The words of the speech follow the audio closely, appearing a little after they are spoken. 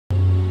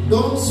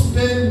Don't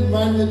spend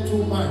money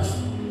too much.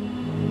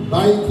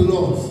 Buy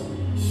clothes,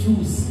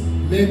 shoes,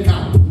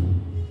 makeup.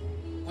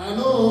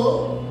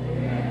 Hello?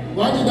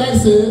 What did I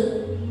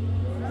say?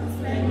 Don't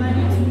spend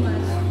money too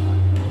much.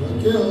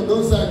 Okay, on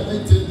those side,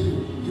 I tell you,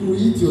 you will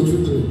eat your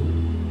children.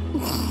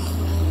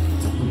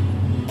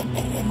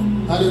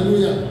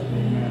 Hallelujah.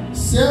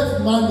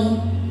 Save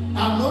money.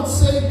 I'm not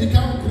saying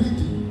become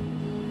greedy.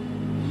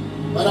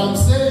 But I'm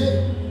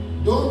saying,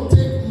 don't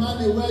take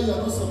money where you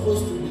are not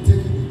supposed to be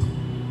taking it.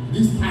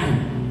 This time,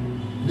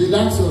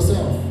 relax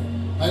yourself.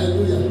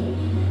 Hallelujah.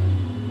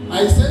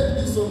 I said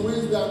this on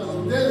Wednesday and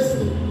on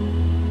Thursday.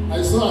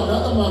 I saw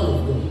another man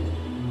of God.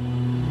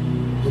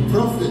 The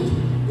prophet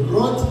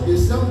wrote the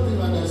same thing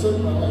and I saw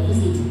him and I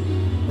visited.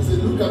 I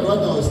said, look at what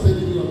I was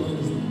telling you on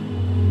Wednesday.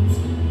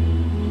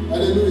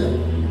 Hallelujah.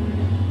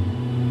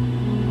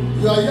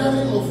 You are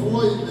hearing of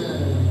war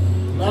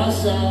in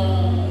Russia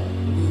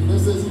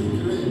versus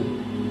Ukraine.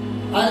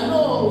 I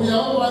know we are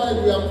all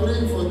worried, we are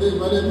praying for them.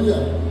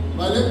 Hallelujah.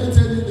 But let me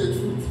tell you the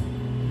truth.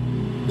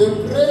 The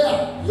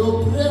prayer,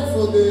 your prayer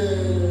for the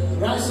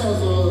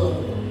Russians or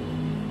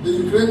the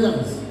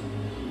Ukrainians,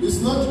 it's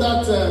not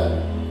that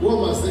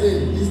war must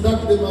end, it's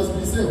that they must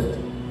be saved.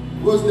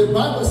 Because the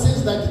Bible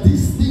says that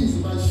these things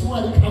must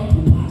surely come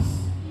to pass.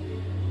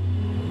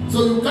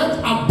 So you can't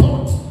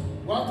abort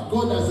what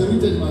God has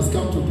written must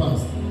come to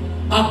pass.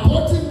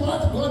 Aborting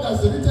what God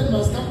has written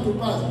must come to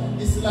pass.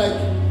 It's like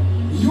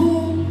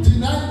you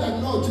deny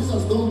that no,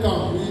 Jesus don't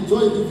come. We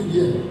enjoy living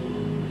here.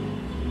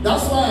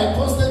 That's why I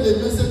posted a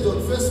message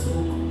on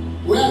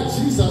Facebook where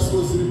Jesus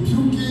was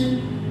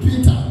rebuking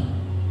Peter.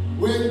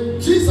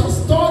 When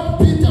Jesus told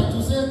Peter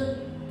to say,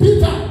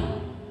 Peter,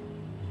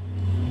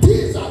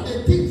 these are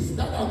the things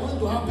that are going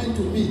to happen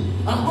to me.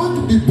 I'm going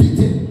to be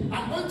beaten.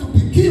 I'm going to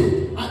be killed.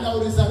 And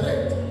I'll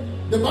resurrect.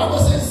 The Bible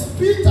says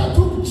Peter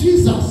took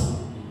Jesus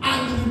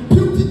and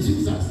rebuked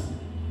Jesus.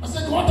 I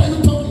said, what are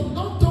you talking?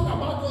 Don't talk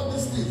about all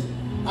these things.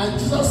 And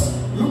Jesus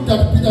looked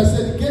at Peter and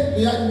said, get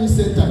behind me,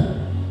 Satan.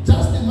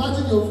 Just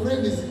imagine your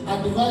friend is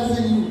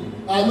advising you,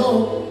 I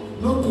know,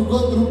 not to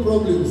go through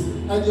problems.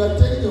 And you are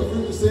telling your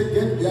friend to say,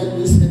 get behind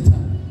me,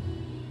 Satan.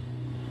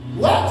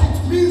 What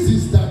it means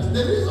is that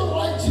the reason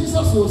why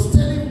Jesus was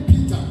telling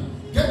Peter,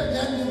 get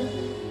behind me,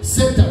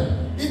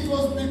 Satan, it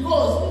was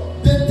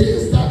because the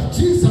things that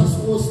Jesus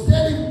was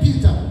telling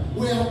Peter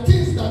were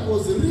things that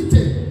was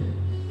written.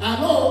 I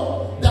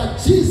know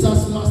that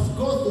Jesus must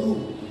go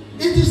through.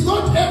 It is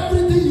not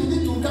everything you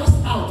need to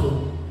cast out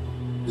of.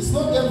 It's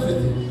not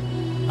everything.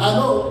 I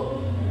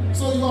know.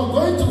 So you are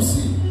going to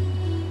see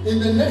in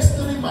the next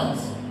 3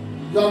 months,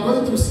 you are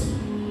going to see.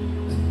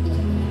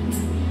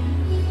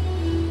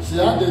 She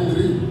had a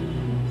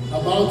dream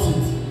about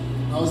it.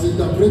 I was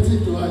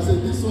interpreting to her. I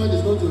said, this one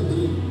is not your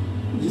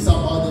dream. It's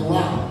about the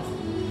world.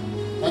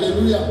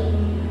 Hallelujah.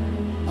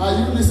 Are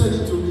you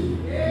listening to me?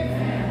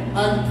 Amen.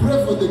 And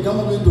pray for the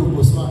government of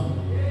Botswana.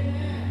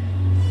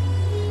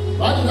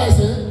 What did I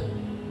say?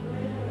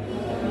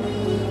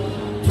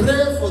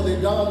 Pray for the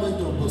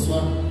government of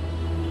Botswana.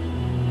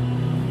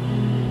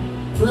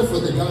 Pray for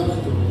the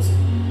government of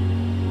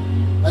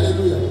Botswana.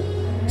 Hallelujah.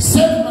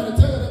 Save money.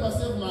 Tell your neighbor,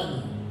 save money.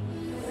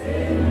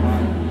 Save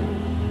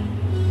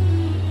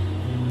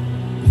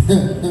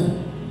money.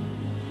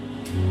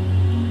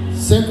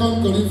 2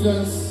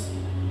 Corinthians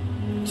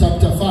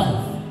chapter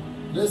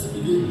 5. Let's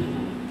begin.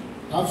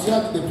 I've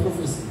shared the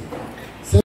prophecy.